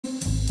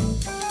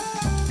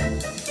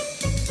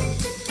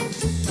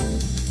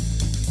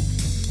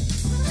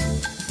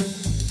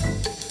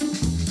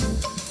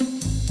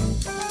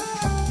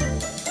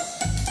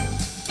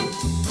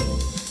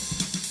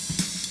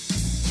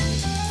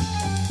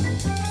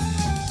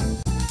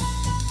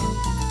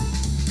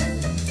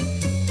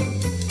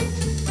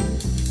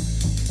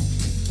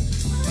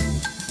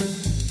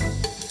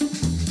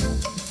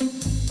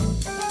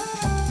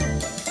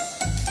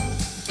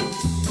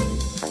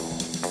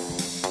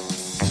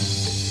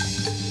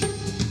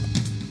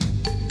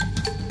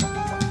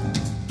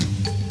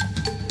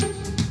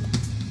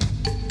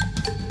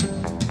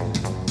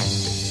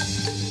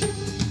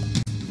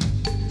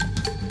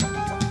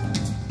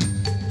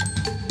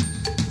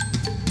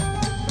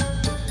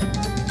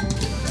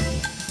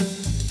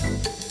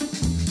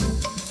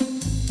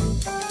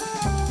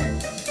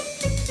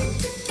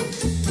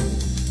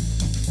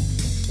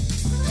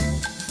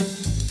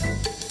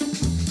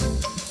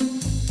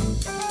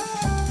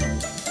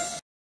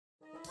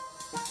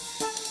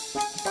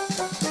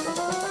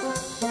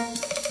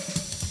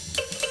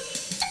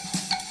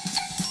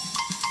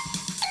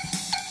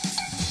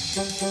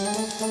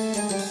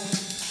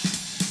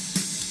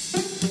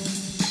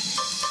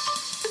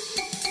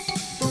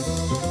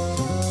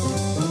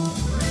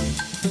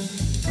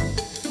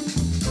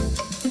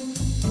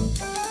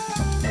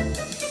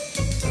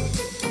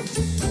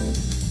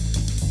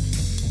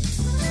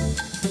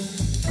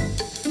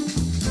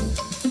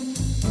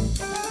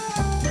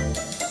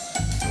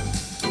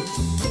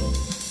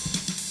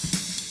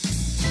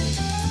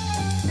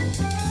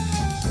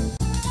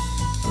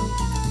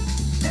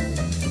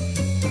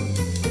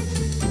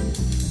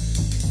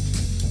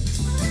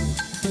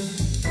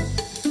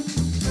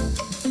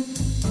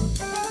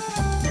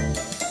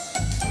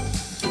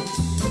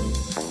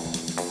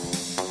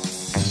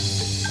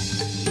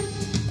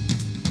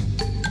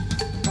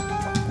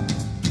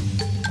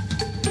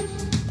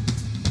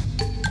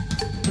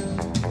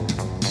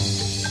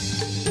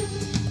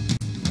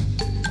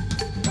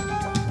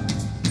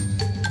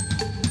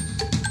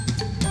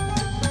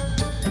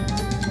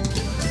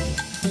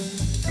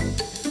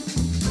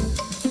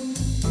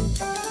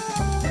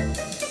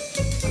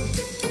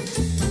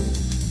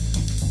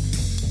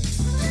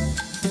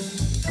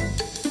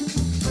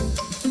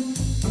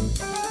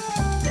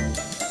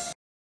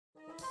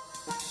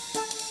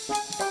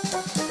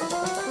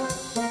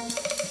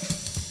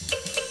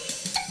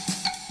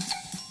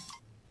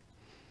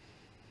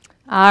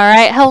All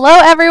right. Hello,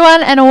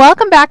 everyone, and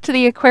welcome back to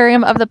the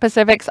Aquarium of the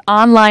Pacific's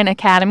online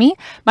academy.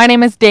 My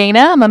name is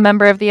Dana. I'm a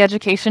member of the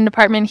education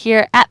department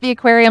here at the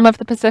Aquarium of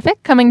the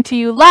Pacific, coming to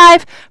you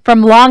live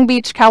from Long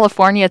Beach,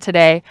 California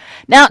today.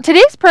 Now,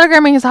 today's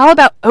programming is all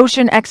about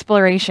ocean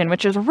exploration,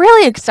 which is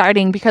really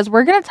exciting because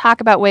we're going to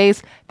talk about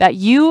ways that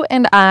you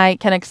and I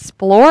can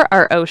explore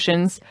our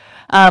oceans,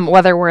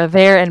 whether we're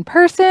there in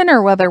person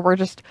or whether we're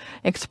just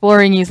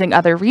exploring using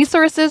other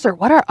resources or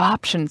what our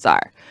options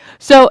are.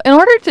 So in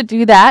order to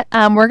do that,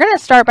 we're going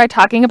to start by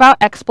talking about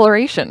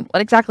exploration.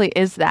 What exactly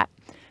is that?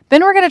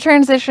 Then we're going to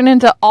transition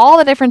into all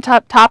the different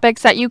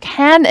topics that you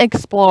can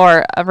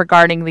explore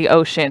regarding the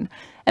ocean.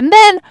 And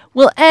then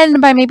we'll end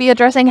by maybe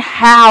addressing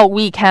how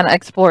we can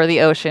explore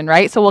the ocean,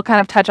 right? So we'll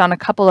kind of touch on a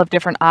couple of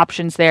different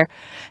options there.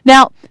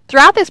 Now,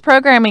 throughout this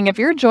programming, if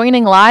you're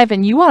joining live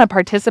and you want to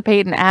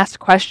participate and ask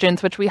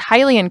questions, which we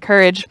highly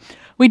encourage,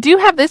 we do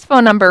have this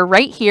phone number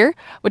right here,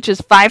 which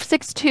is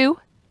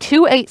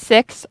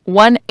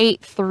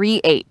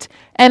 562-286-1838.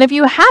 And if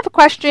you have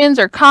questions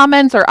or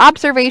comments or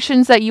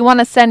observations that you want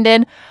to send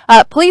in,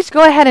 please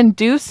go ahead and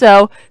do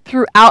so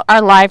throughout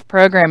our live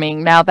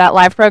programming. Now, that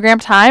live program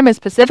time is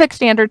Pacific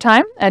Standard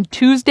Time on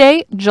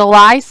Tuesday,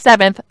 July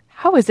 7th.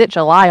 How is it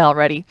July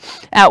already?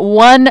 At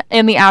 1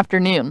 in the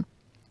afternoon.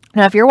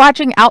 Now, if you're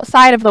watching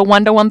outside of the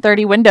 1 to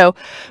 1:30 window,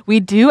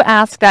 we do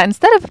ask that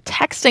instead of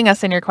texting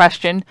us in your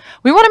question,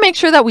 we want to make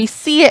sure that we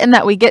see it and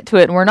that we get to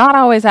it. And we're not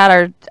always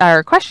at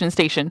our question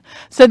station.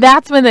 So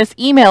that's when this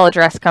email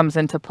address comes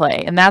into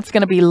play. And that's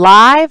going to be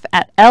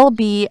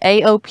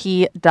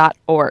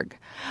live@lbaop.org.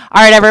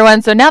 All right,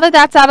 everyone. So now that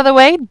that's out of the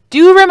way,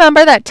 do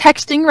remember that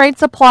texting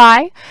rates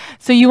apply.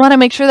 So you want to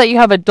make sure that you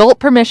have adult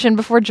permission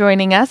before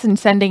joining us and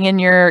sending in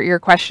your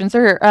questions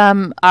or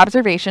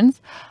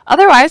observations.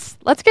 Otherwise,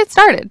 let's get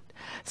started.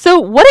 So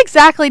what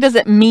exactly does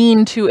it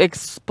mean to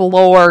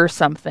explore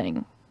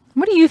something?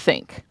 What do you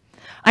think?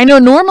 I know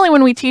normally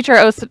when we teach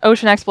our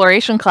ocean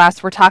exploration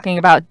class, we're talking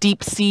about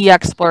deep sea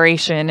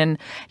exploration and,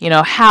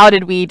 how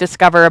did we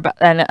discover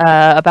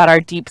about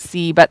our deep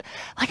sea. But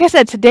like I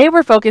said, today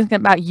we're focusing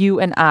about you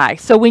and I.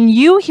 So when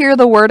you hear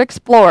the word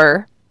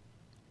explorer,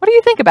 what do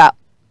you think about?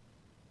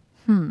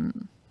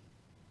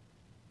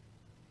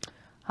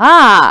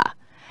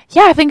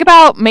 Yeah, think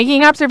about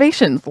making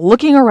observations,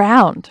 looking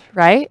around,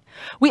 right?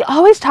 We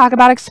always talk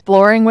about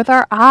exploring with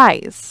our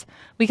eyes.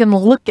 We can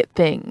look at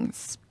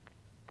things.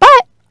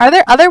 But are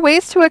there other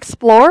ways to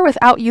explore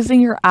without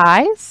using your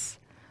eyes?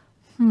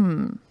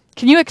 Can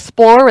you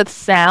explore with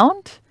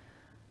sound?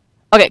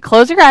 Okay,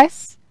 close your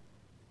eyes.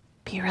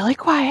 Be really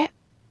quiet.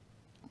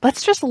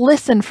 Let's just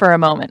listen for a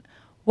moment.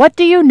 What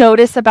do you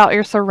notice about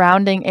your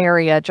surrounding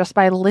area just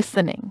by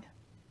listening?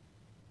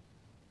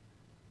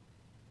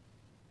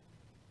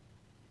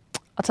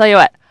 I'll tell you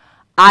what,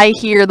 I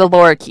hear the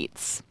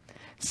lorikeets.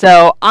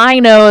 So I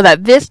know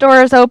that this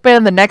door is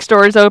open, the next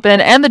door is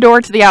open, and the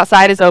door to the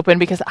outside is open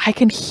because I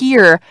can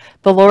hear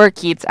the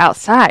lorikeets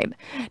outside.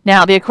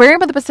 Now, the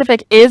Aquarium of the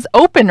Pacific is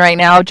open right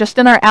now, just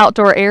in our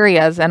outdoor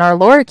areas, and our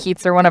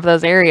lorikeets are one of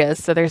those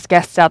areas. So there's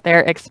guests out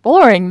there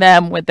exploring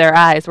them with their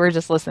eyes. We're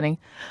just listening.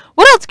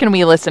 What else can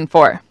we listen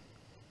for?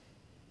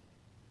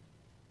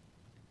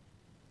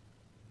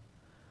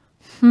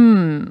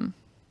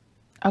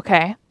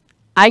 Okay.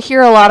 I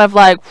hear a lot of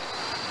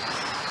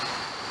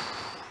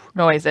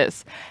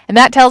noises, and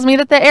that tells me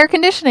that the air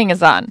conditioning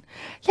is on.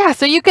 Yeah,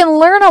 so you can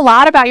learn a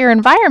lot about your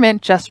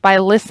environment just by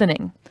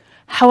listening.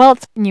 How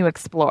else can you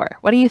explore?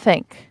 What do you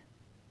think?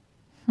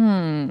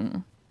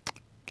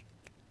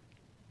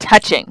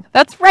 Touching.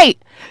 That's right.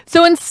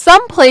 So in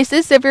some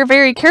places, if you're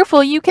very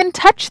careful, you can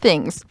touch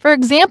things. For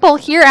example,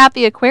 here at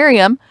the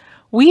aquarium,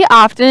 we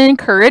often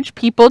encourage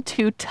people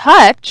to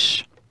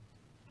touch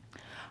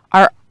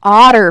our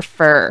otter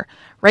fur.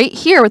 right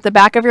here with the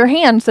back of your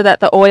hand so that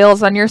the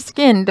oils on your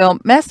skin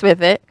don't mess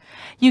with it.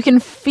 You can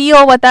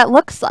feel what that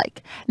looks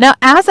like. Now,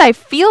 as I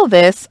feel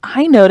this,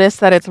 I notice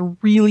that it's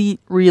really,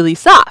 really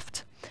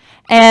soft.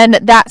 And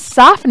that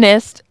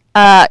softness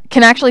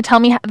can actually tell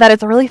me that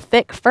it's a really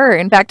thick fur.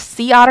 In fact,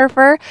 sea otter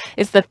fur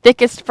is the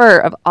thickest fur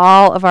of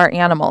all of our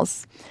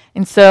animals.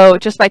 And so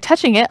just by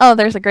touching it, oh,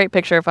 there's a great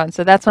picture of one.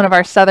 So that's one of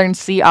our southern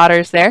sea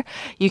otters there.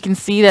 You can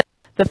see that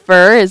the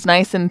fur is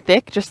nice and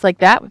thick, just like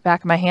that, with the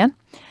back of my hand.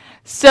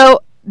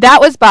 So that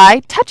was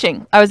by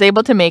touching. I was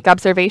able to make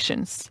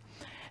observations.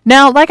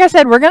 Now, like I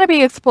said, we're going to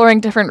be exploring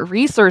different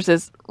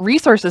resources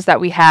that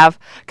we have,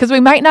 because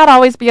we might not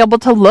always be able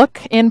to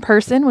look in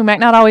person. We might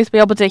not always be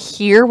able to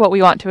hear what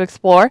we want to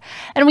explore,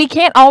 and we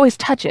can't always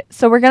touch it.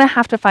 So we're going to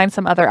have to find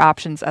some other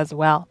options as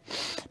well.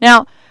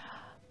 Now,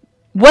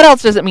 what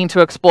else does it mean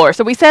to explore?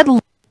 So we said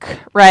look,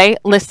 right?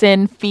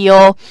 Listen,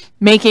 feel,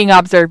 making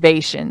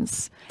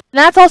observations. And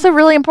that's also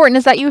really important,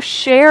 is that you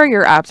share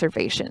your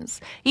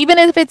observations. Even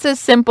if it's as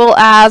simple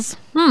as,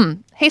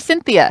 hey,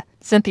 Cynthia.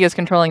 Cynthia's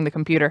controlling the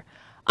computer.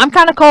 I'm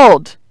kind of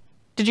cold.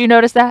 Did you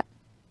notice that?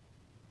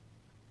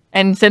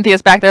 And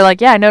Cynthia's back there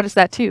like, yeah, I noticed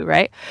that too,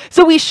 right?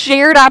 So we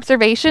shared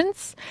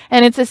observations,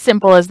 and it's as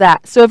simple as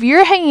that. So if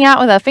you're hanging out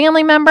with a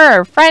family member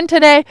or friend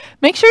today,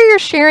 make sure you're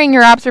sharing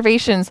your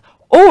observations,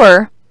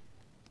 or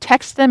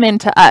text them in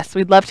to us.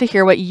 We'd love to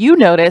hear what you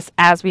notice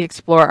as we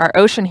explore our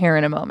ocean here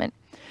in a moment.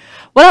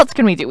 What else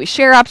can we do? We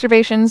share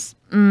observations.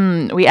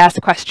 We ask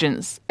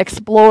questions.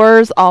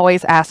 Explorers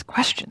always ask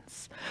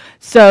questions.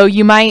 So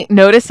you might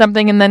notice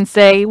something and then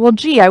say, well,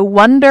 gee, I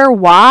wonder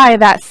why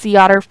that sea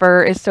otter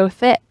fur is so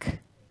thick.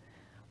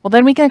 Well,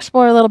 then we can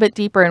explore a little bit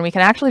deeper, and we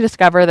can actually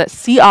discover that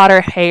sea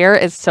otter hair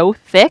is so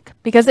thick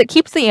because it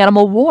keeps the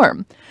animal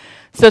warm.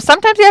 So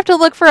sometimes you have to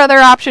look for other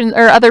options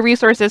or other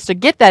resources to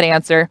get that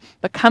answer,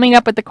 but coming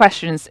up with the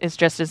questions is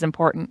just as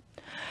important.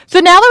 So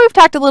now that we've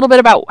talked a little bit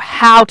about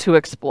how to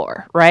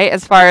explore, right,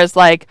 as far as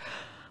like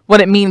what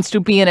it means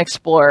to be an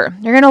explorer,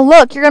 you're going to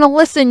look, you're going to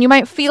listen, you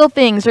might feel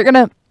things, you're going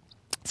to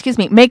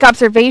make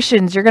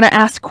observations, you're going to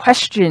ask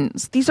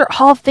questions. These are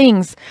all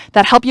things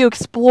that help you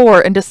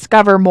explore and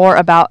discover more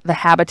about the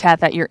habitat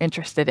that you're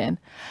interested in.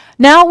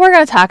 Now we're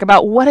going to talk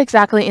about what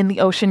exactly in the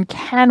ocean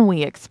can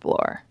we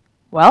explore.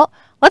 Well,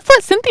 let's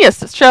let Cynthia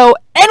show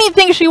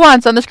anything she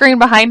wants on the screen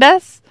behind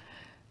us,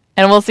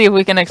 and we'll see if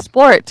we can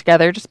explore it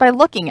together just by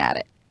looking at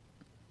it.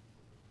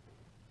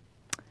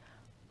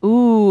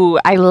 Ooh,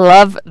 I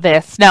love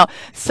this. Now,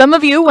 some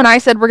of you, when I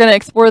said we're going to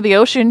explore the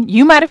ocean,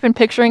 you might have been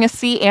picturing a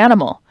sea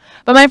animal.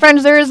 But my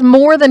friends, there is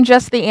more than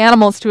just the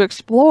animals to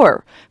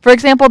explore. For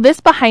example,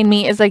 this behind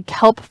me is a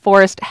kelp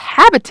forest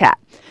habitat.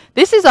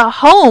 This is a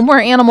home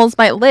where animals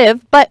might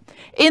live, but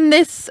in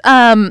this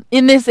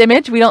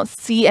image, we don't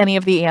see any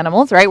of the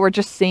animals, right? We're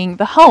just seeing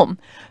the home.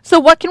 So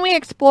what can we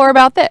explore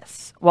about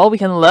this? Well, we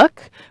can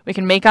look, we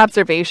can make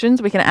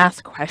observations, we can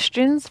ask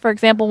questions. For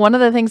example, one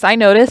of the things I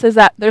notice is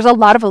that there's a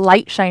lot of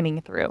light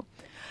shining through.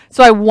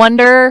 So I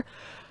wonder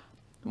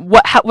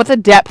what the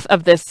depth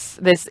of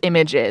this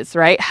image is,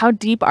 right? How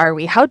deep are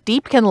we? How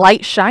deep can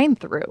light shine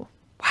through?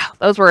 Wow,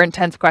 those were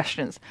intense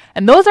questions.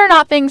 And those are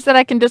not things that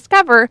I can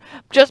discover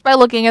just by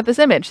looking at this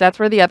image. That's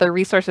where the other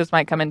resources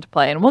might come into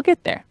play, and we'll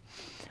get there.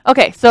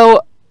 Okay,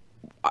 so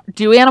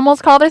do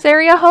animals call this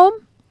area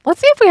home? Let's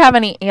see if we have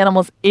any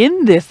animals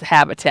in this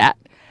habitat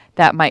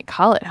that might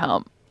call it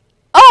home.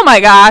 Oh my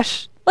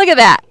gosh, look at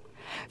that.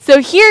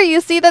 So here you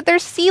see that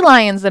there's sea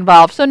lions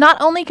involved. So not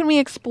only can we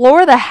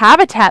explore the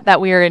habitat that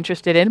we are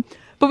interested in,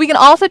 but we can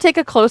also take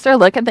a closer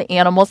look at the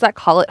animals that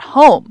call it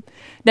home.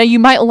 Now you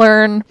might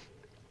learn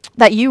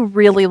that you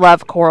really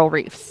love coral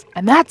reefs,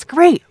 and that's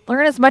great.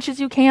 Learn as much as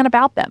you can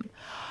about them.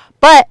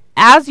 But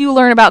as you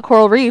learn about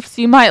coral reefs,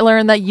 you might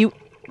learn that you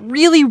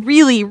really,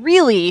 really,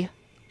 really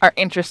are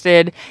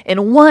interested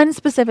in one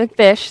specific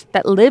fish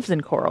that lives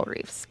in coral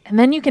reefs. And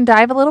then you can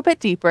dive a little bit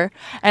deeper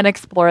and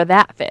explore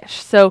that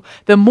fish. So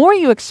the more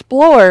you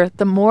explore,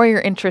 the more your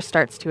interest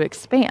starts to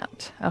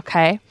expand,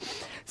 okay?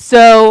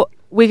 So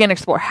we can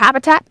explore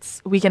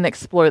habitats, we can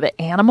explore the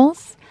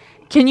animals.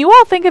 Can you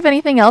all think of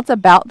anything else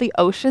about the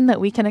ocean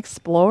that we can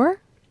explore?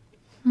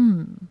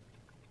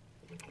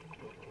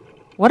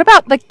 What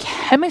about the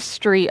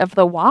chemistry of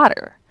the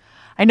water?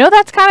 I know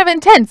that's kind of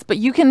intense, but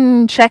you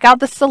can check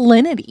out the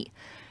salinity.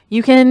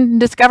 You can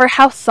discover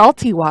how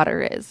salty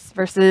water is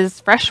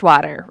versus fresh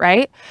water,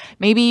 right?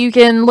 Maybe you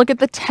can look at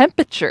the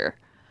temperature.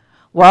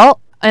 Well,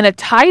 in a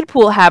tide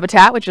pool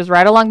habitat, which is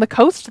right along the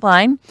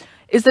coastline,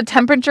 is the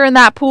temperature in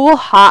that pool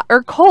hot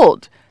or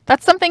cold?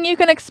 That's something you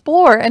can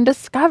explore and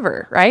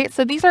discover, right?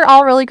 So these are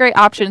all really great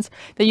options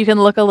that you can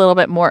look a little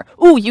bit more.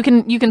 Ooh, you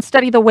can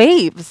study the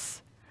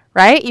waves,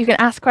 right? You can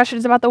ask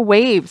questions about the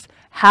waves.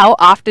 How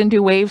often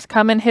do waves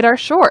come and hit our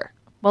shore?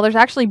 Well, there's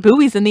actually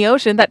buoys in the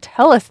ocean that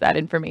tell us that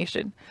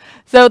information.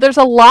 So there's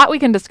a lot we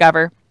can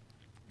discover.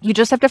 You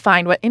just have to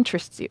find what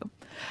interests you.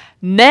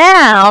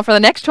 Now, for the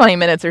next 20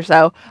 minutes or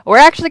so, we're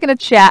actually going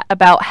to chat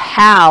about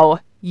how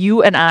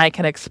you and I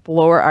can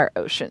explore our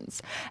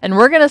oceans. And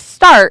we're going to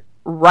start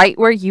right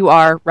where you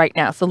are right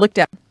now. So look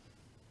down.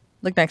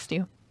 Look next to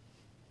you.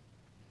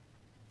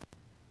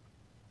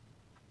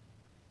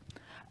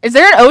 Is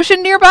there an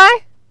ocean nearby?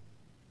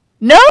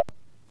 No?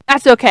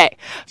 That's okay.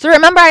 So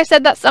remember I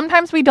said that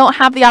sometimes we don't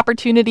have the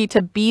opportunity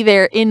to be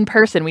there in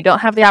person. We don't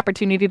have the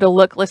opportunity to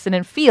look, listen,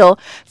 and feel.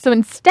 So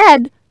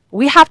instead,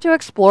 we have to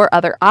explore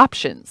other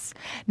options.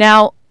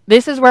 Now,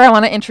 this is where I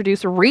want to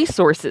introduce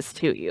resources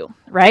to you,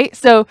 right?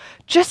 So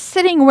just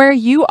sitting where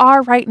you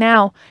are right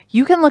now,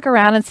 you can look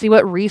around and see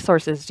what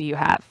resources do you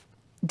have.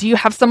 Do you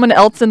have someone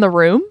else in the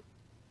room?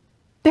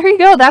 There you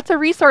go. That's a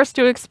resource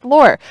to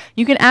explore.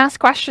 You can ask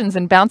questions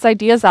and bounce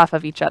ideas off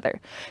of each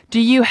other. Do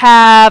you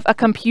have a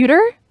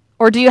computer?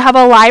 Or do you have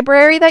a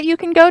library that you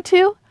can go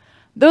to?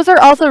 Those are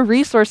also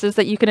resources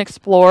that you can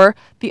explore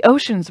the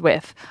oceans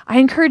with. I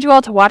encourage you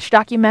all to watch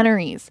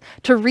documentaries,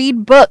 to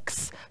read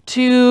books,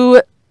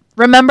 to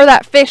remember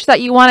that fish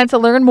that you wanted to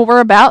learn more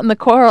about in the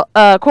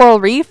coral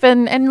reef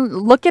and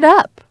look it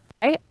up,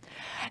 right?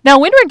 Now,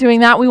 when we're doing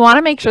that, we want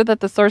to make sure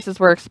that the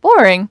sources we're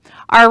exploring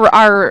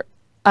are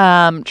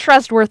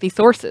trustworthy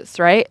sources,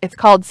 right? It's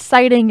called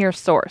citing your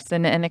source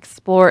and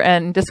explore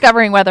and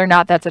discovering whether or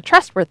not that's a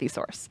trustworthy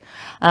source.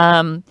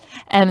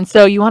 And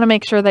so you want to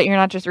make sure that you're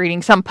not just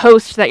reading some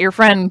post that your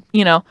friend,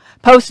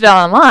 posted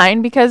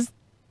online, because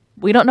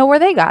we don't know where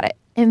they got it.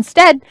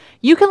 Instead,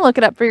 you can look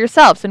it up for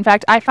yourselves. In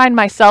fact, I find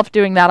myself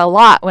doing that a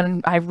lot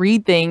when I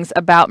read things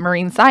about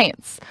marine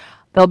science.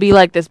 There'll be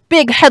like this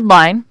big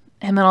headline,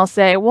 and then I'll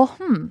say, well,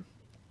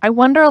 I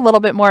wonder a little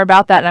bit more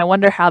about that, and I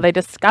wonder how they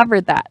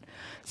discovered that.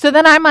 So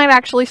then I might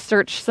actually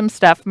search some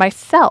stuff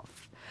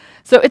myself.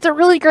 So it's a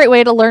really great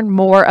way to learn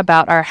more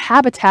about our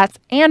habitats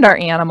and our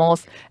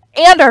animals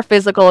and our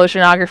physical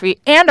oceanography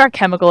and our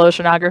chemical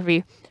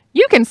oceanography.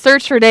 You can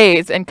search for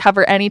days and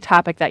cover any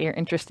topic that you're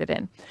interested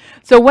in.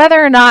 So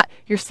whether or not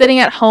you're sitting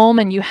at home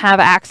and you have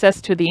access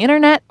to the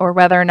internet, or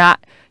whether or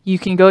not you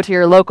can go to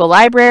your local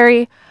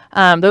library,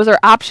 those are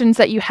options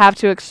that you have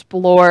to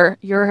explore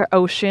your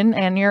ocean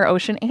and your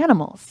ocean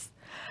animals.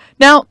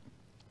 Now,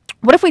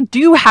 what if we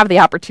do have the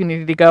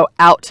opportunity to go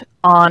out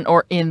on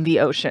or in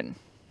the ocean?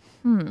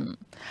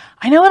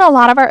 I know in a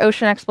lot of our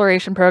ocean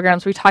exploration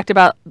programs, we talked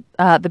about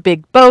the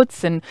big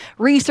boats and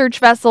research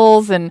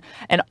vessels and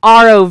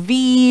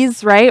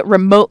ROVs, right?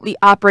 Remotely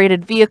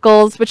operated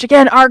vehicles, which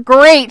again are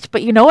great,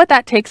 but you know what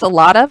that takes a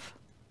lot of?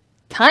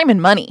 Time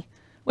and money,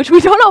 which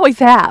we don't always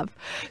have.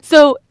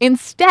 So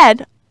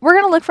instead, we're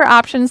going to look for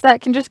options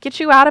that can just get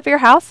you out of your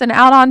house and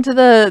out onto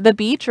the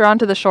beach or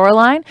onto the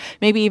shoreline,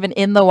 maybe even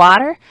in the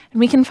water.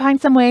 And we can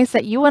find some ways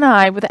that you and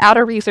I, without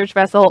a research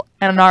vessel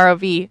and an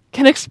ROV,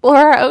 can explore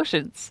our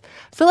oceans.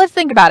 So let's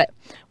think about it.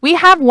 We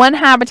have one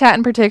habitat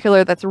in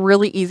particular that's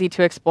really easy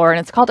to explore, and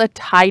it's called a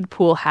tide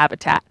pool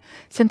habitat.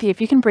 Cynthia,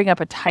 if you can bring up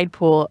a tide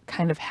pool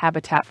kind of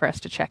habitat for us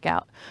to check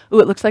out.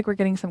 Ooh, it looks like we're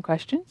getting some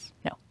questions.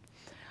 No.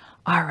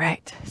 All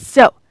right.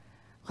 So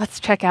let's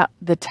check out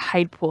the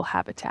tide pool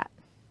habitat.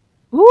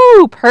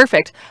 Ooh,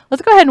 perfect.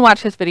 Let's go ahead and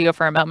watch this video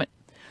for a moment.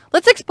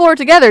 Let's explore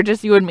together,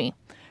 just you and me.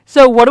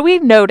 So what do we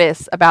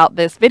notice about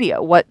this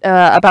video?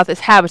 About this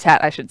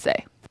habitat, I should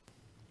say?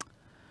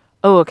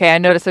 Oh, okay. I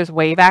noticed there's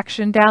wave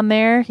action down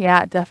there.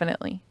 Yeah,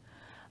 definitely.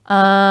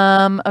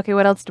 Okay,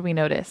 what else do we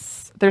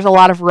notice? There's a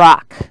lot of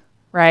rock,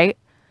 right?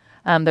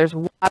 There's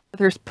water,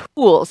 there's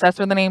pools. That's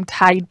where the name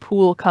tide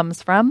pool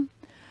comes from.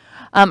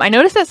 I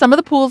noticed that some of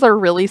the pools are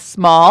really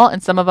small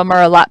and some of them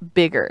are a lot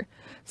bigger.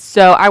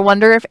 So I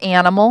wonder if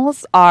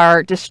animals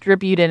are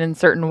distributed in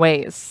certain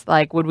ways.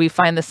 Like, would we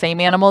find the same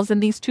animals in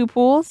these two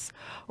pools?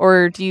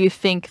 Or do you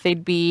think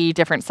they'd be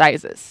different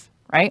sizes,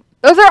 right?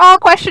 Those are all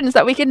questions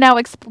that we can now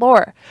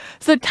explore.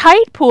 So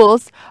tide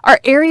pools are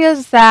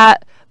areas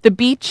that the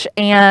beach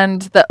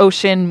and the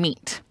ocean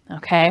meet,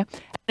 okay?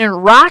 In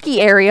rocky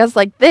areas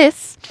like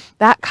this,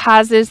 that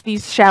causes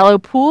these shallow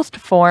pools to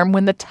form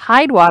when the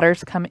tide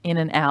waters come in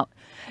and out.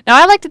 Now,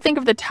 I like to think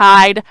of the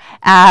tide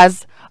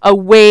as a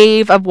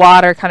wave of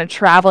water kind of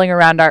traveling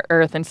around our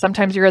earth. And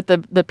sometimes you're at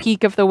the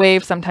peak of the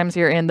wave. Sometimes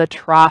you're in the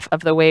trough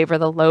of the wave, or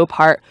the low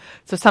part.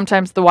 So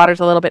sometimes the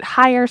water's a little bit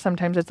higher.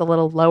 Sometimes it's a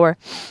little lower.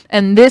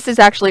 And this is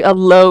actually a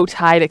low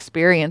tide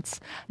experience.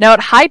 Now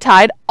at high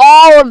tide,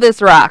 all of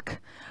this rock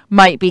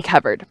might be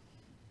covered.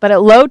 But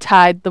at low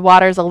tide, the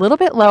water is a little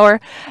bit lower,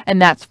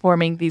 and that's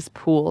forming these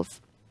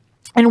pools.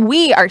 And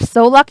we are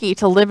so lucky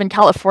to live in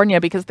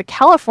California, because the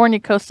California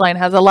coastline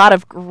has a lot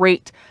of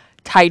great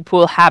tide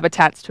pool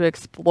habitats to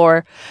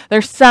explore.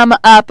 There's some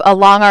up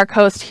along our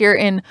coast here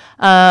in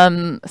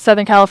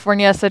Southern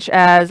California, such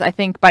as, I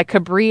think, by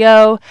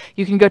Cabrillo.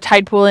 You can go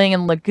tide pooling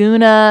in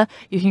Laguna.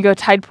 You can go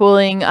tide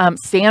pooling.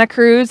 Santa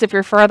Cruz, if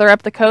you're further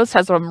up the coast,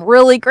 has some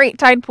really great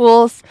tide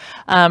pools.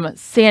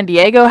 San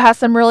Diego has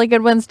some really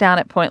good ones down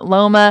at Point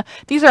Loma.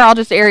 These are all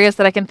just areas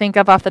that I can think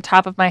of off the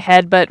top of my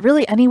head, but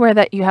really anywhere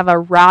that you have a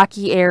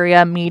rocky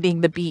area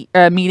meeting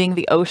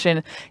the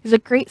ocean is a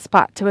great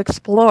spot to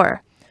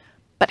explore.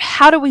 But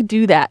how do we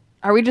do that?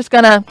 Are we just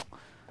going to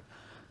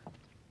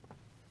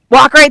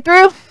walk right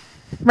through?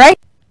 Right?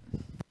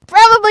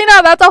 Probably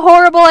not. That's a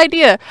horrible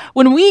idea.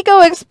 When we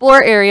go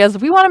explore areas,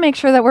 we want to make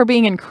sure that we're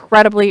being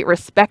incredibly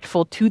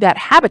respectful to that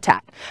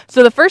habitat.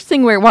 So the first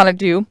thing we want to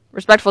do,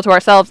 respectful to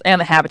ourselves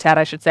and the habitat,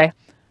 I should say.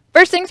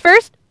 First things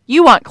first,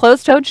 You want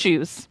closed-toed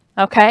shoes.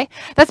 Okay,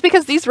 that's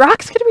because these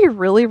rocks can be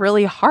really,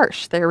 really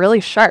harsh. They're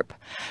really sharp.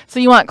 So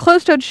you want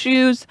closed-toed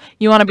shoes.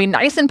 You want to be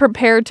nice and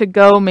prepared to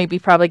go, maybe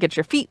probably get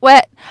your feet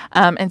wet.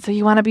 And so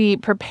you want to be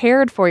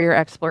prepared for your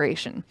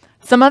exploration.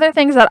 Some other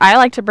things that I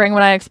like to bring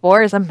when I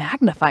explore is a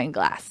magnifying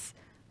glass,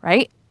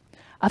 right?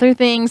 Other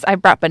things,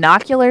 I've brought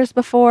binoculars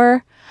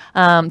before.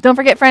 Don't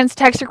forget, friends,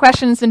 text your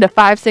questions into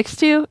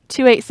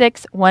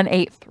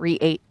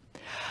 562-286-1838.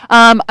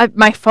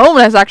 My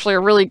phone is actually a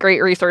really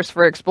great resource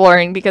for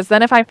exploring, because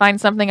then if I find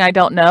something I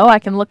don't know, I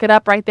can look it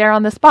up right there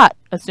on the spot,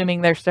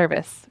 assuming there's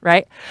service,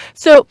 right?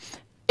 So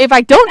if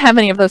I don't have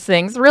any of those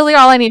things, really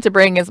all I need to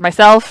bring is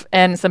myself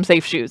and some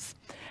safe shoes.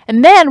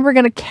 And then we're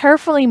going to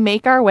carefully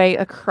make our way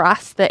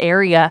across the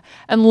area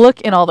and look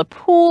in all the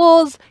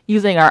pools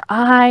using our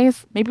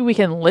eyes. Maybe we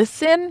can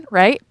listen,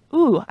 right?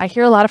 Ooh, I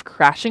hear a lot of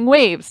crashing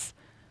waves.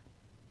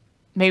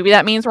 Maybe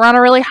that means we're on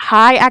a really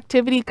high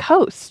activity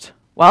coast.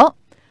 Well,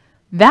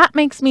 that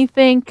makes me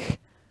think,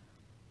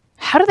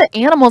 how do the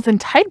animals in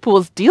tide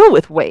pools deal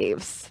with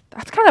waves?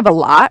 That's kind of a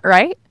lot,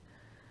 right?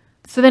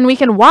 So then we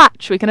can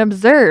watch, we can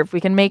observe,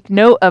 we can make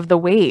note of the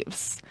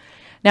waves.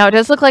 Now, it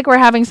does look like we're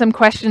having some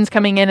questions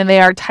coming in, and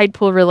they are tide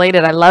pool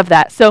related. I love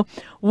that. So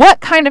what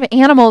kind of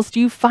animals do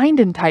you find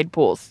in tide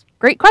pools?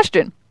 Great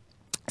question.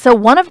 So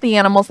one of the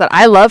animals that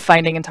I love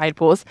finding in tide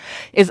pools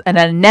is an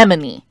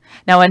anemone.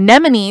 Now,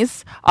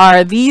 anemones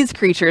are these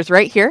creatures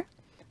right here.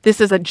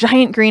 This is a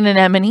giant green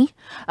anemone.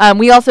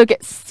 We also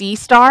get sea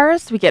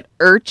stars. We get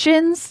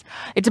urchins.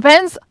 It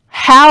depends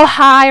how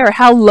high or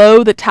how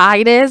low the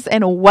tide is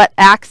and what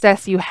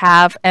access you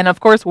have, and of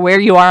course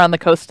where you are on the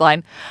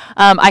coastline.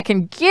 I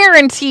can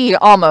guarantee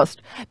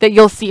almost that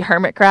you'll see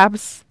hermit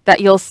crabs, that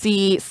you'll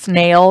see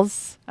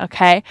snails.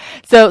 Okay,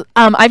 so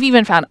I've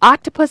even found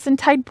octopus in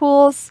tide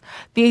pools.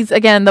 These,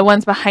 again, the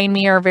ones behind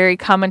me are very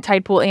common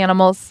tide pool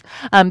animals.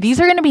 These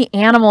are going to be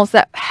animals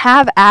that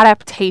have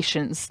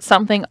adaptations,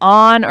 something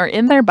on or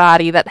in their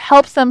body that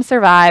helps them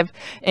survive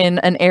in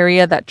an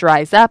area that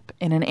dries up,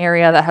 in an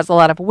area that has a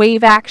lot of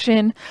wave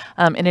action,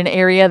 in an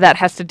area that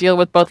has to deal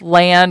with both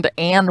land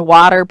and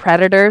water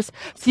predators.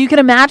 So you can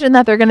imagine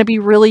that they're going to be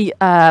really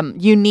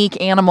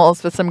unique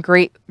animals with some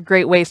great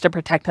ways to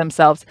protect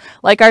themselves,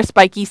 like our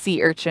spiky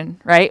sea urchin,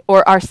 right?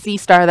 Or our sea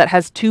star that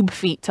has tube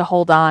feet to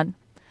hold on.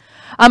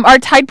 Are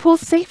tide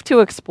pools safe to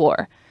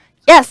explore?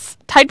 Yes,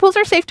 tide pools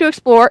are safe to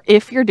explore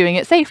if you're doing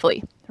it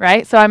safely,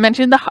 right? So I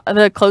mentioned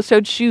the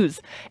closed-toed shoes.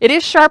 It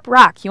is sharp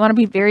rock. You want to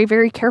be very,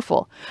 very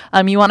careful.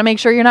 You want to make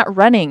sure you're not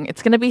running.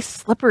 It's going to be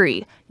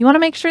slippery. You want to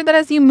make sure that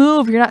as you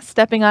move, you're not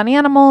stepping on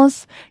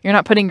animals. You're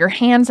not putting your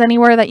hands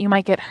anywhere that you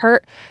might get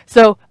hurt.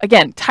 So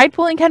again, tide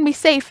pooling can be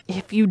safe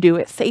if you do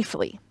it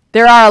safely.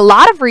 There are a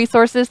lot of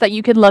resources that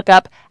you can look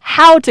up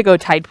how to go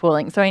tide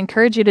pooling. So I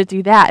encourage you to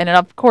do that. And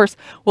of course,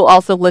 we'll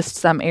also list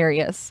some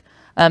areas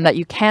that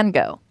you can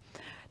go.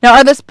 Now,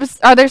 are there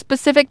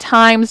specific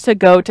times to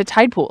go to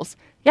tide pools?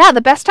 Yeah,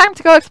 the best time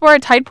to go explore a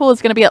tide pool is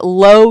going to be at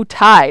low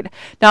tide.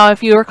 Now,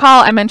 if you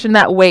recall, I mentioned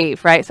that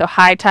wave, right? So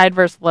high tide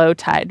versus low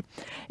tide.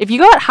 If you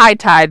go at high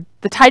tide,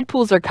 the tide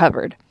pools are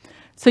covered.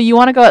 So you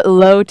want to go at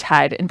low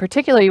tide. In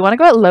particular, you want to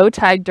go at low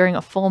tide during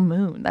a full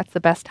moon. That's the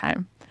best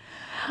time.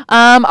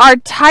 Are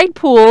tide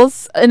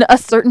pools in a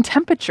certain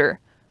temperature?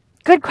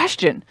 Good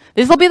question.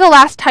 This will be the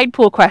last tide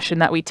pool question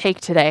that we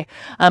take today.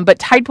 But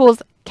tide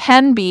pools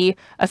can be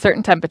a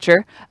certain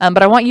temperature,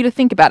 but I want you to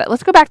think about it.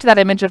 Let's go back to that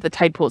image of the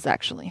tide pools,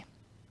 actually.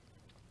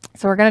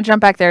 So we're going to jump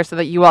back there so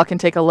that you all can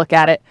take a look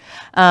at it.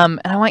 And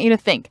I want you to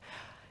think,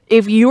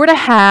 if you were to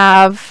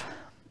have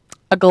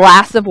a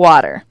glass of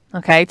water,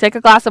 okay, take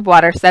a glass of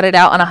water, set it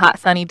out on a hot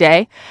sunny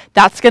day,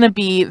 that's going to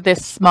be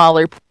this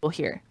smaller pool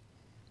here.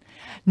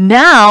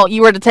 Now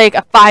you were to take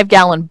a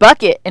 5-gallon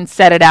bucket and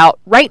set it out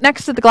right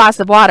next to the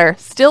glass of water,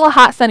 still a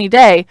hot sunny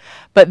day,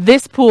 but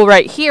this pool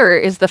right here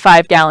is the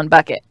 5-gallon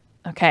bucket,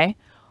 okay?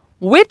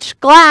 Which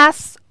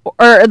glass,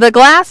 or the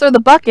glass or the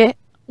bucket,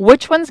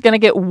 which one's going to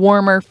get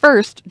warmer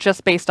first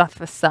just based off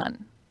the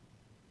sun?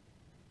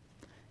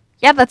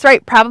 Yeah, that's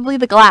right. Probably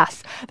the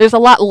glass. There's a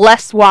lot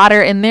less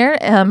water in there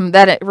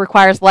that it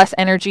requires less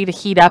energy to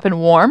heat up and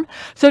warm.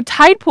 So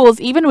tide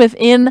pools, even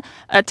within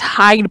a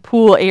tide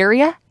pool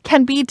area,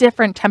 can be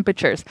different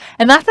temperatures.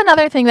 And that's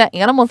another thing that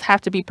animals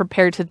have to be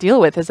prepared to deal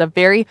with, is a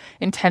very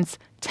intense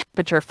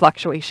temperature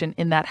fluctuation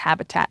in that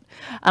habitat.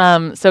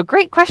 So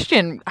great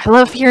question. I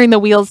love hearing the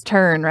wheels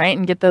turn, right?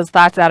 And get those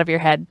thoughts out of your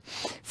head.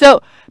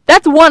 So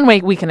that's one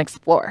way we can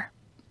explore.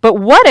 But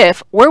what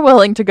if we're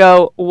willing to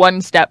go one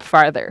step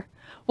farther?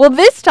 Well,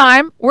 this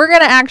time we're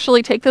going to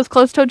actually take those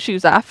closed-toed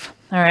shoes off,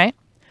 all right?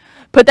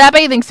 Put that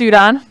bathing suit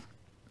on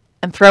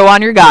and throw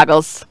on your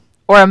goggles,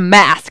 or a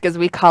mask as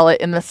we call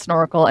it in the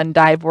snorkel and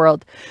dive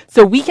world.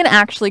 So we can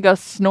actually go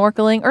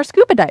snorkeling or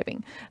scuba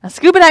diving. Now,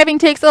 scuba diving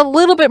takes a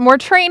little bit more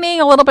training,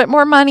 a little bit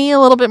more money, a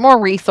little bit more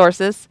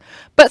resources,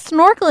 but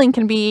snorkeling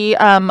can be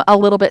a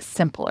little bit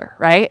simpler,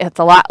 right? It's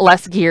a lot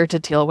less gear to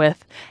deal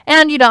with,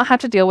 and you don't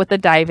have to deal with the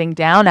diving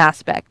down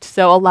aspect.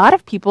 So a lot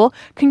of people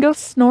can go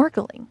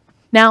snorkeling.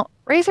 Now,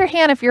 raise your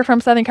hand if you're from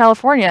Southern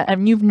California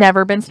and you've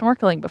never been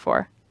snorkeling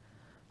before.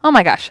 Oh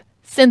my gosh,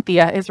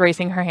 Cynthia is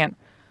raising her hand.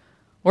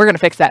 We're going to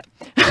fix that.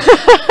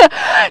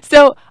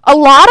 So a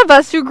lot of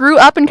us who grew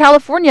up in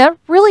California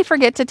really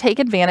forget to take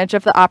advantage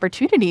of the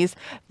opportunities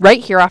right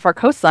here off our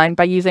coastline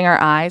by using our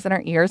eyes and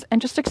our ears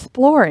and just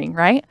exploring,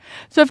 right?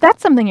 So if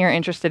that's something you're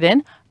interested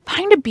in,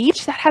 find a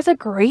beach that has a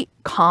great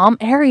calm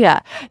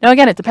area. Now,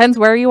 again, it depends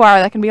where you are.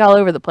 That can be all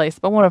over the place.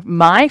 But one of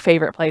my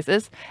favorite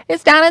places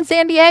is down in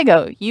San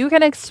Diego. You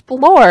can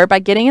explore by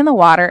getting in the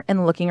water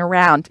and looking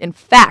around. In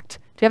fact,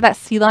 do you have that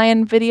sea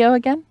lion video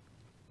again?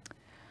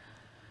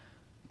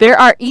 There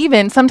are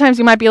even, sometimes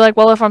you might be like,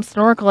 well, if I'm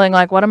snorkeling,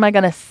 like, what am I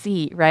going to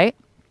see, right?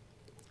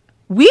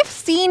 We've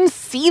seen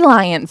sea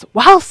lions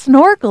while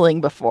snorkeling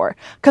before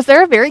because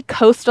they're a very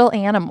coastal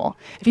animal.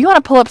 If you want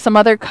to pull up some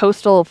other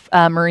coastal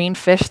marine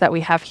fish that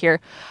we have here,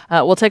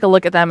 we'll take a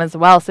look at them as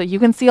well. So you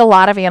can see a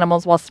lot of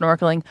animals while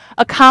snorkeling.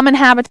 A common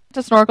habitat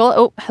to snorkel,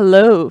 oh,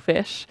 hello,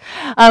 fish,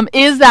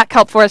 is that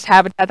kelp forest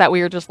habitat that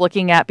we were just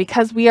looking at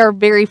because we are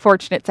very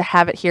fortunate to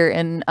have it here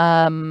in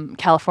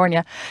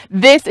California.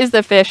 This is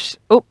the fish.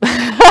 Oh.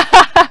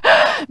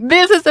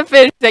 This is a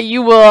fish that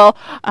you will,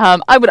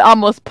 I would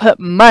almost put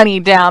money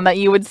down that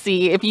you would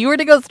see if you were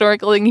to go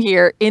snorkeling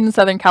here in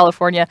Southern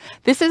California.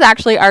 This is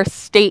actually our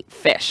state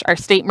fish, our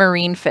state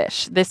marine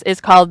fish. This is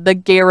called the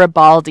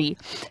Garibaldi.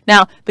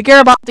 Now, the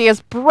Garibaldi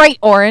is bright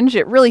orange.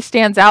 It really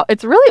stands out.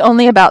 It's really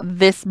only about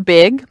this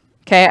big.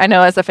 Okay, I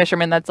know as a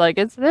fisherman that's like,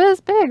 it's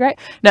this big, right?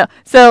 No,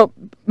 so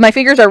my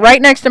fingers are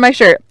right next to my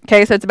shirt.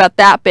 Okay, so it's about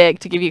that big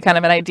to give you kind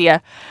of an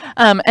idea.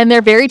 And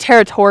they're very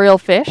territorial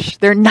fish.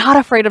 They're not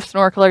afraid of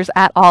snorkelers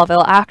at all.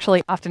 They'll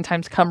actually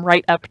oftentimes come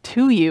right up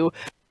to you.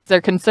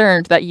 They're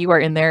concerned that you are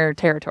in their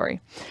territory.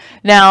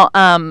 Now,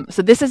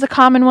 so this is a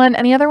common one.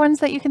 Any other ones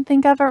that you can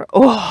think of?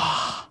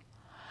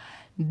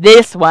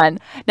 This one.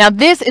 Now,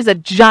 this is a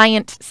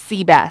giant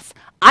sea bass.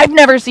 I've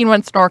never seen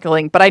one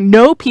snorkeling, but I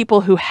know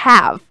people who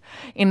have.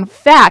 In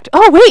fact,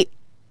 oh wait,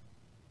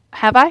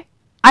 have I?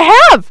 I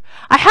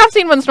have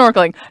seen one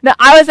snorkeling. Now,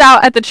 I was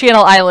out at the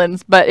Channel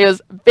Islands, but it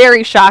was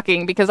very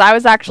shocking because I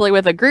was actually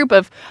with a group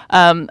of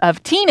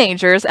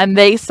teenagers and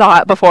they saw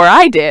it before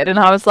I did. And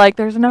I was like,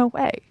 there's no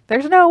way.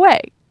 There's no way.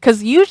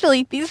 Because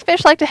usually these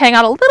fish like to hang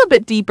out a little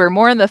bit deeper,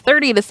 more in the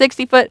 30 to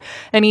 60 foot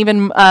and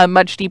even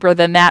much deeper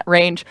than that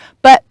range.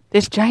 But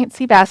this giant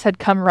sea bass had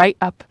come right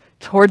up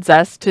towards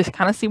us to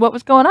kind of see what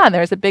was going on.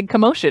 There was a big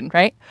commotion,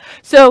 right?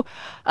 So,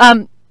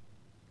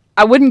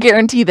 I wouldn't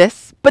guarantee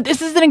this, but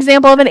this is an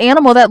example of an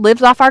animal that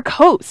lives off our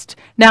coast.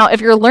 Now, if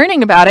you're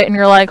learning about it and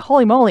you're like,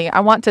 holy moly, I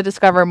want to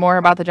discover more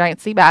about the giant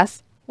sea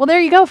bass. Well,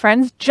 there you go,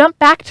 friends. Jump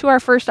back to our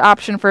first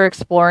option for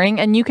exploring,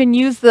 and you can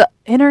use the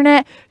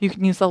internet, you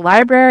can use the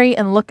library,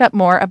 and look up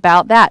more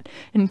about that.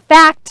 In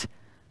fact,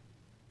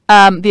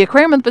 the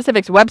Aquarium of the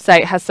Pacific's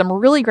website has some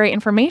really great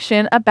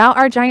information about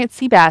our giant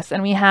sea bass,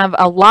 and we have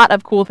a lot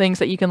of cool things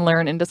that you can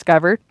learn and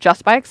discover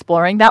just by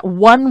exploring that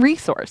one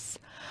resource.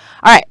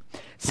 All right,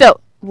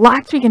 so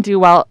lots we can do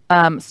while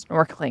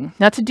snorkeling.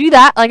 Now, to do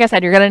that, like I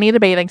said, you're going to need a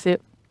bathing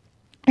suit,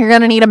 you're going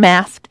to need a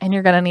mask, and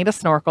you're going to need a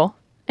snorkel,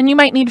 and you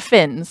might need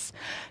fins.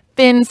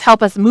 Fins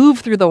help us move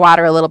through the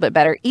water a little bit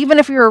better. Even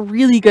if you're a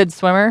really good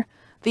swimmer,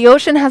 the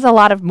ocean has a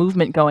lot of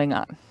movement going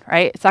on,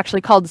 right? It's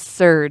actually called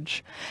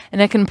surge, and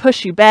it can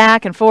push you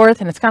back and forth,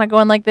 and it's kind of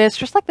going like this,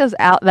 just like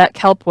that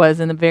kelp was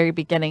in the very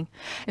beginning.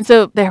 And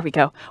so there we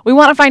go. We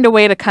want to find a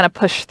way to kind of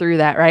push through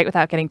that, right,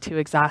 without getting too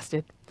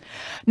exhausted.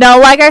 Now,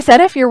 like I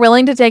said, if you're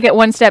willing to take it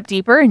one step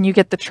deeper and you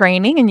get the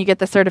training and you get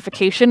the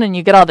certification and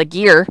you get all the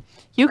gear,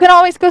 you can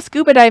always go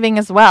scuba diving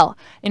as well.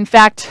 In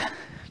fact,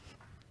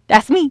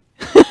 that's me.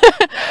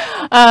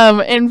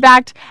 In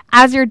fact,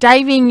 as you're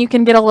diving, you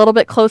can get a little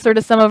bit closer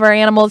to some of our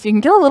animals. You can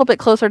get a little bit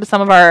closer to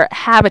some of our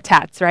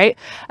habitats, right?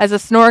 As a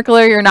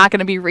snorkeler, you're not going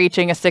to be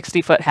reaching a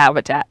 60-foot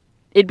habitat.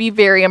 It'd be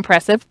very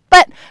impressive,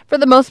 but for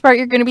the most part,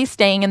 you're going to be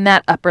staying in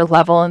that upper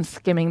level and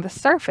skimming the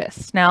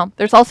surface. Now,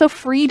 there's also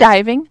free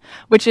diving,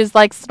 which is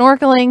like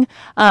snorkeling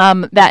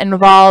that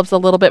involves a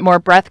little bit more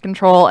breath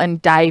control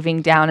and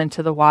diving down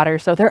into the water.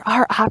 So there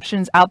are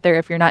options out there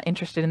if you're not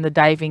interested in the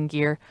diving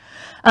gear.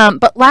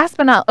 But not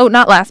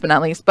last but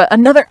not least, but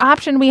another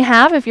option we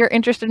have if you're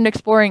interested in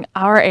exploring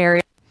our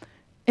area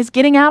is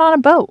getting out on a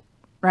boat.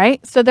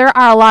 Right? So there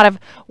are a lot of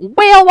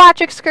whale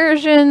watch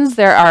excursions.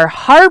 There are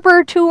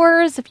harbor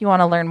tours if you want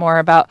to learn more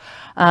about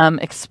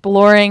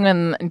exploring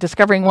and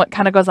discovering what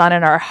kind of goes on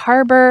in our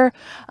harbor.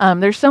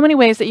 There's so many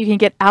ways that you can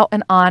get out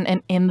and on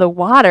and in the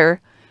water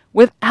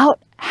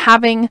without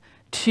having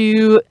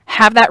to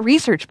have that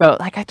research boat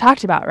like I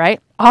talked about,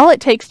 right? All it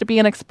takes to be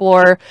an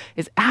explorer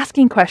is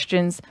asking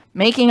questions,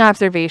 making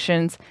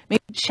observations,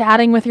 maybe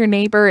chatting with your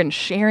neighbor and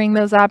sharing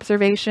those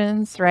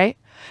observations, right?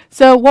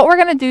 So what we're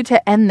going to do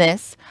to end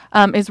this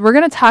is we're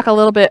going to talk a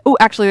little bit. Oh,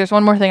 actually, there's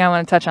one more thing I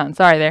want to touch on.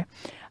 Sorry there.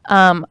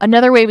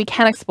 Another way we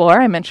can explore,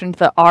 I mentioned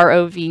the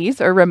ROVs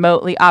or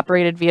remotely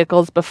operated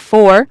vehicles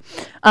before,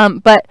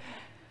 but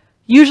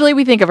usually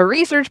we think of a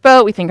research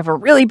boat, we think of a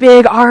really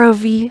big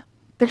ROV.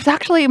 There's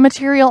actually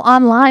material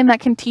online that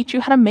can teach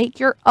you how to make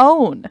your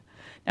own.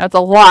 Now, it's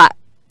a lot.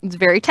 It's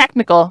very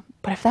technical,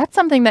 But if that's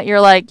something that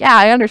you're like, yeah,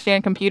 I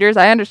understand computers,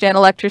 I understand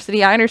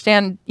electricity, I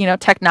understand,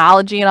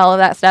 technology and all of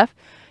that stuff,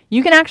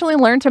 you can actually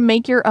learn to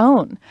make your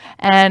own.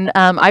 And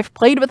I've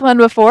played with one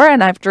before,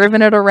 and I've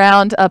driven it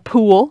around a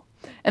pool.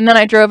 And then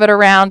I drove it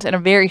around in a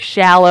very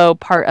shallow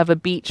part of a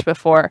beach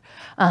before.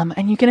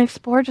 And you can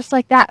explore just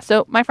like that.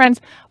 So, my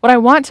friends, what I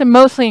want to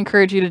mostly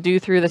encourage you to do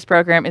through this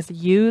program is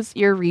use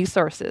your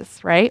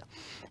resources, right?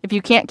 If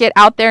you can't get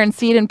out there and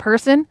see it in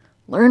person,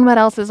 learn what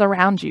else is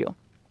around you.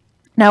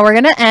 Now, we're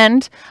going to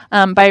end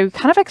by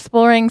kind of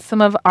exploring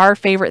some of our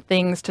favorite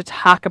things to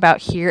talk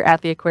about here at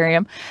the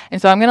aquarium.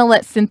 And so I'm going to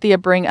let Cynthia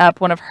bring up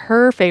one of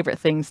her favorite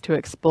things to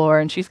explore.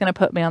 And she's going to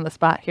put me on the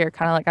spot here,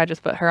 kind of like I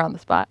just put her on the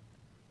spot.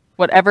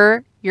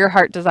 Whatever your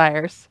heart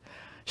desires.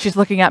 She's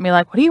looking at me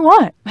like, what do you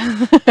want?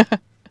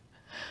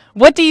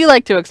 What do you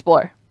like to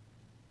explore?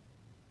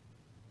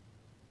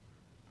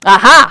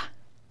 Aha!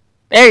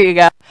 There you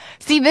go.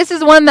 See, this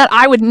is one that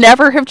I would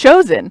never have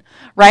chosen,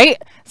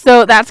 right?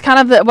 So that's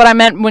kind of what I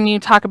meant when you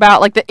talk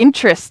about like the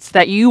interests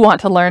that you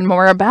want to learn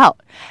more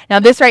about. Now,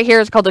 this right here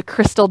is called a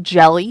crystal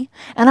jelly.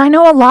 And I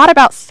know a lot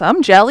about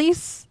some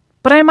jellies,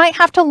 but I might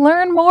have to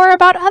learn more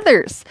about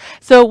others.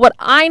 So what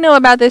I know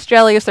about this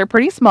jelly is they're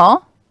pretty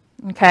small.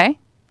 Okay.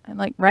 And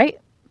like, right?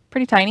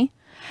 Pretty tiny.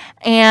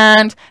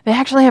 And they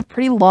actually have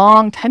pretty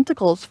long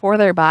tentacles for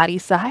their body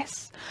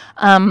size.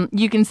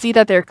 You can see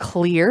that they're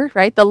clear,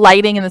 right? The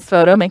lighting in this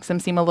photo makes them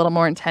seem a little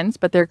more intense,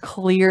 but they're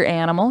clear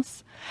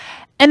animals.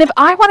 And if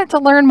I wanted to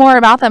learn more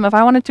about them, if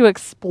I wanted to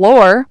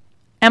explore,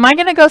 am I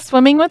going to go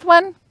swimming with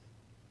one?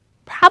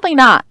 Probably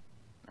not,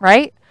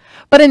 right?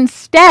 But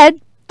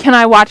instead, can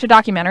I watch a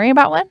documentary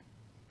about one?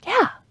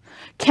 Yeah.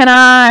 Can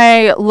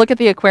I look at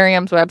the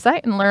aquarium's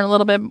website and learn a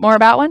little bit more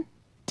about one?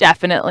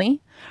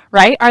 Definitely,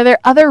 right? Are there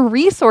other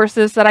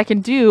resources that I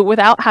can do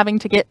without having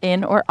to get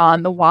in or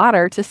on the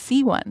water to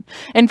see one?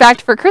 In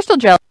fact, for crystal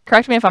jelly,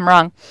 correct me if I'm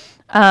wrong,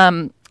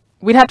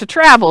 we'd have to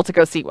travel to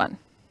go see one,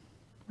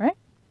 right?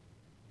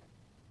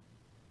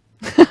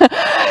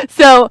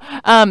 So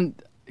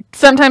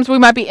sometimes we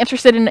might be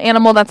interested in an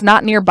animal that's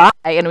not nearby,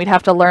 and we'd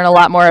have to learn a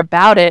lot more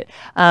about it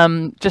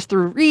just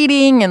through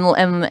reading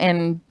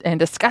and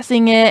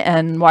discussing it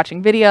and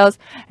watching videos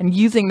and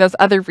using those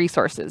other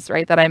resources,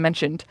 right, that I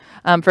mentioned.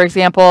 For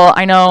example,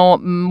 I know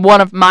one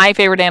of my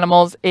favorite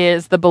animals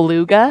is the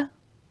beluga,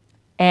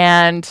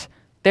 and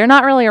they're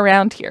not really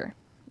around here,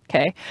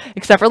 okay,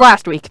 except for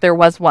last week. There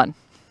was one.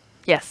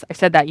 Yes, I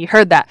said that. You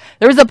heard that.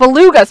 There was a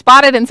beluga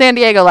spotted in San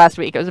Diego last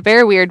week. It was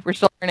very weird. We're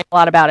still learning a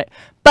lot about it.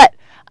 But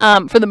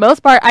for the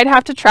most part, I'd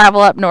have to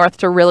travel up north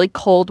to really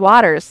cold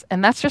waters,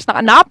 and that's just not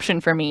an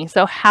option for me.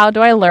 So how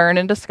do I learn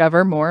and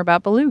discover more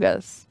about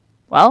belugas?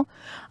 Well,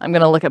 I'm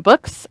going to look at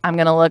books. I'm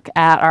going to look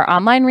at our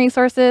online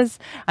resources.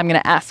 I'm going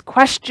to ask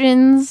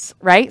questions,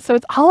 right? So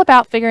it's all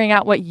about figuring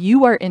out what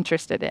you are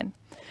interested in.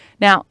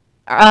 Now,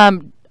 are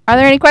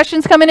there any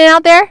questions coming in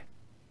out there?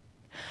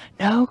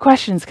 No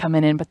questions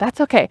coming in, but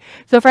that's okay.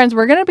 So friends,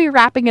 we're going to be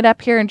wrapping it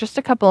up here in just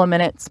a couple of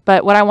minutes.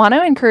 But what I want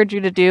to encourage you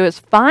to do is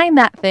find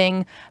that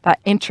thing that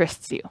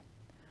interests you.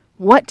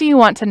 What do you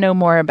want to know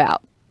more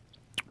about?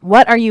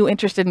 What are you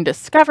interested in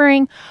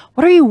discovering?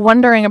 What are you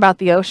wondering about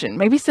the ocean?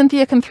 Maybe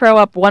Cynthia can throw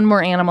up one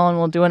more animal and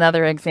we'll do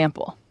another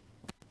example.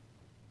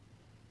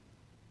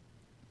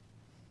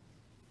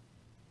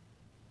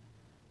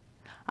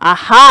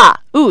 Aha!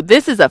 Ooh,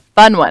 this is a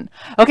fun one.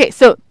 Okay,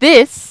 so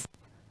this,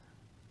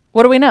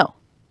 what do we know?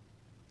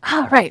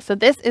 All right, so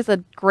this is a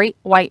great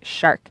white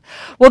shark.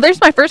 Well,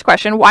 there's my first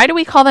question. Why do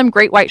we call them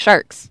great white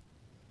sharks?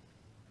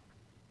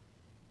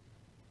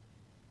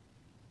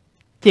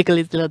 Tickle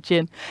his little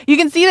chin. You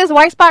can see this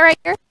white spot right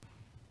here?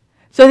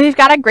 So they've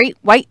got a great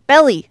white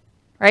belly,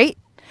 right?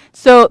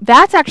 So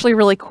that's actually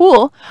really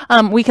cool.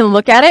 We can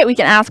look at it, we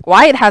can ask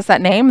why it has that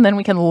name, and then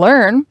we can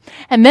learn.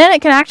 And then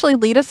it can actually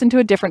lead us into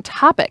a different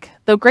topic.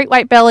 The great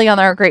white belly on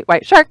our great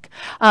white shark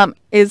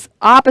is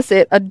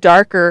opposite a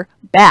darker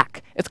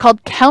back. It's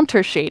called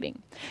counter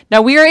shading.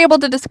 Now, we are able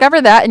to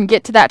discover that and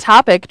get to that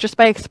topic just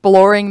by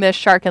exploring this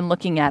shark and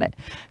looking at it.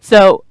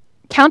 So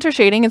counter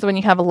shading is when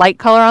you have a light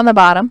color on the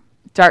bottom,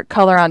 dark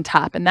color on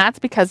top. And that's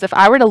because if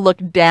I were to look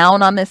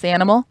down on this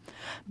animal,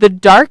 the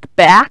dark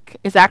back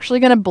is actually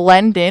going to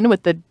blend in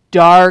with the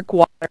dark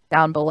water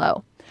down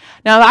below.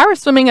 Now, if I were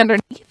swimming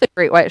underneath the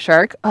great white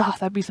shark, oh,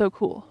 that'd be so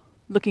cool.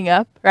 Looking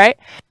up, right?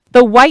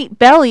 The white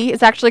belly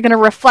is actually going to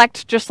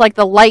reflect just like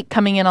the light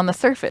coming in on the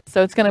surface.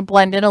 So it's going to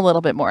blend in a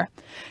little bit more.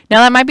 Now,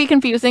 that might be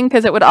confusing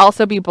because it would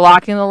also be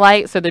blocking the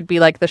light. So there'd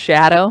be like the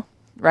shadow,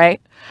 right?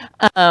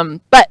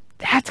 But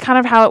that's kind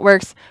of how it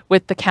works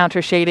with the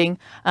counter shading,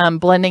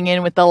 blending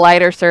in with the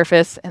lighter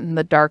surface and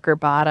the darker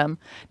bottom.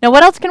 Now,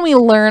 what else can we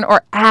learn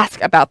or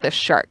ask about this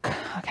shark?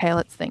 Okay,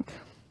 let's think.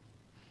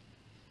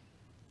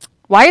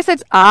 Why is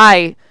its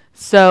eye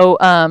so,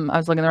 I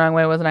was looking the wrong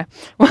way, wasn't I?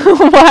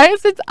 Why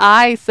is its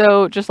eye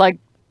so just like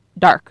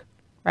dark,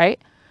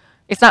 right?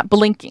 It's not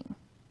blinking.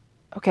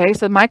 Okay,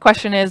 so my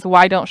question is,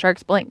 why don't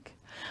sharks blink?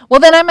 Well,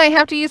 then I might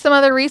have to use some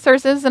other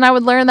resources, and I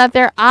would learn that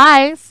their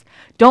eyes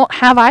don't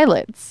have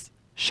eyelids.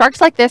 Sharks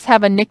like this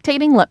have a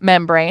nictitating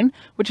membrane,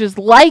 which is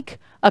like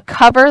a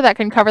cover that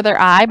can cover their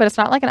eye, but it's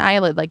not like an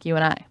eyelid like you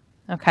and I,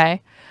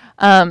 okay?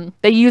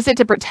 They use it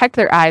to protect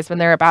their eyes when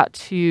they're about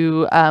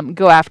to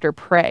go after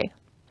prey.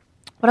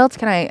 What else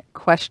can I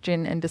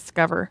question and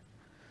discover?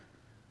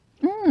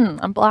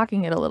 I'm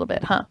blocking it a little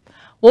bit, huh?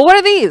 Well, what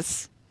are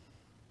these?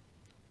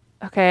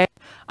 Okay,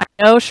 I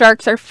know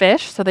sharks are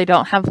fish, so they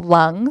don't have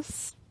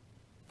lungs.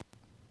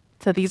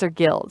 So these are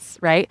gills,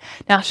 right?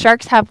 Now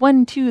sharks have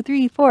 1, 2,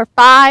 3, 4,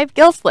 5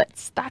 gill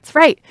slits. That's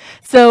right.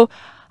 So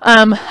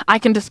I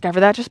can discover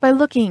that just by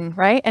looking,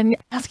 right? And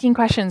asking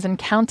questions and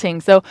counting.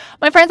 So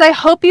my friends, I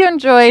hope you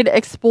enjoyed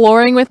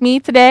exploring with me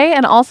today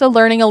and also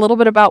learning a little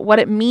bit about what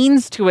it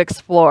means to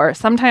explore.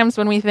 Sometimes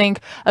when we think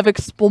of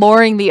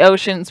exploring the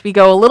oceans, we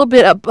go a little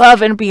bit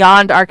above and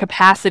beyond our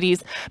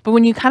capacities. But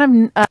when you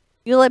kind of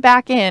reel it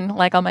back in,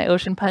 like all my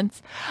ocean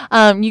puns,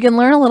 you can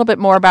learn a little bit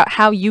more about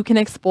how you can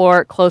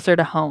explore closer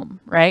to home,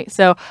 right?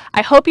 So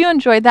I hope you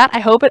enjoyed that. I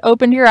hope it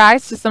opened your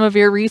eyes to some of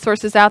your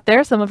resources out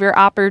there, some of your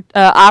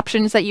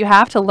options that you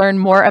have to learn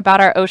more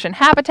about our ocean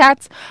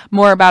habitats,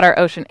 more about our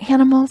ocean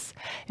animals.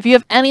 If you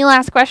have any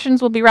last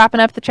questions, we'll be wrapping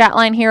up the chat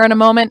line here in a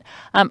moment.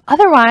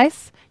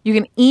 Otherwise, you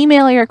can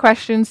email your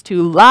questions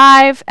to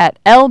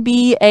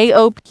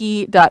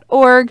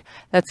live@lbaop.org.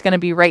 That's going to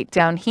be right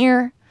down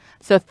here.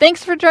 So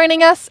thanks for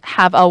joining us.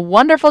 Have a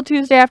wonderful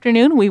Tuesday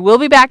afternoon. We will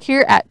be back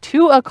here at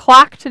 2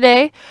 o'clock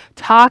today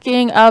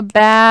talking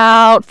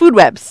about food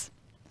webs.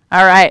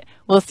 All right.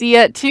 We'll see you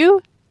at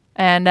 2.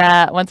 And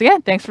once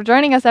again, thanks for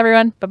joining us,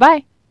 everyone.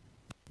 Bye-bye.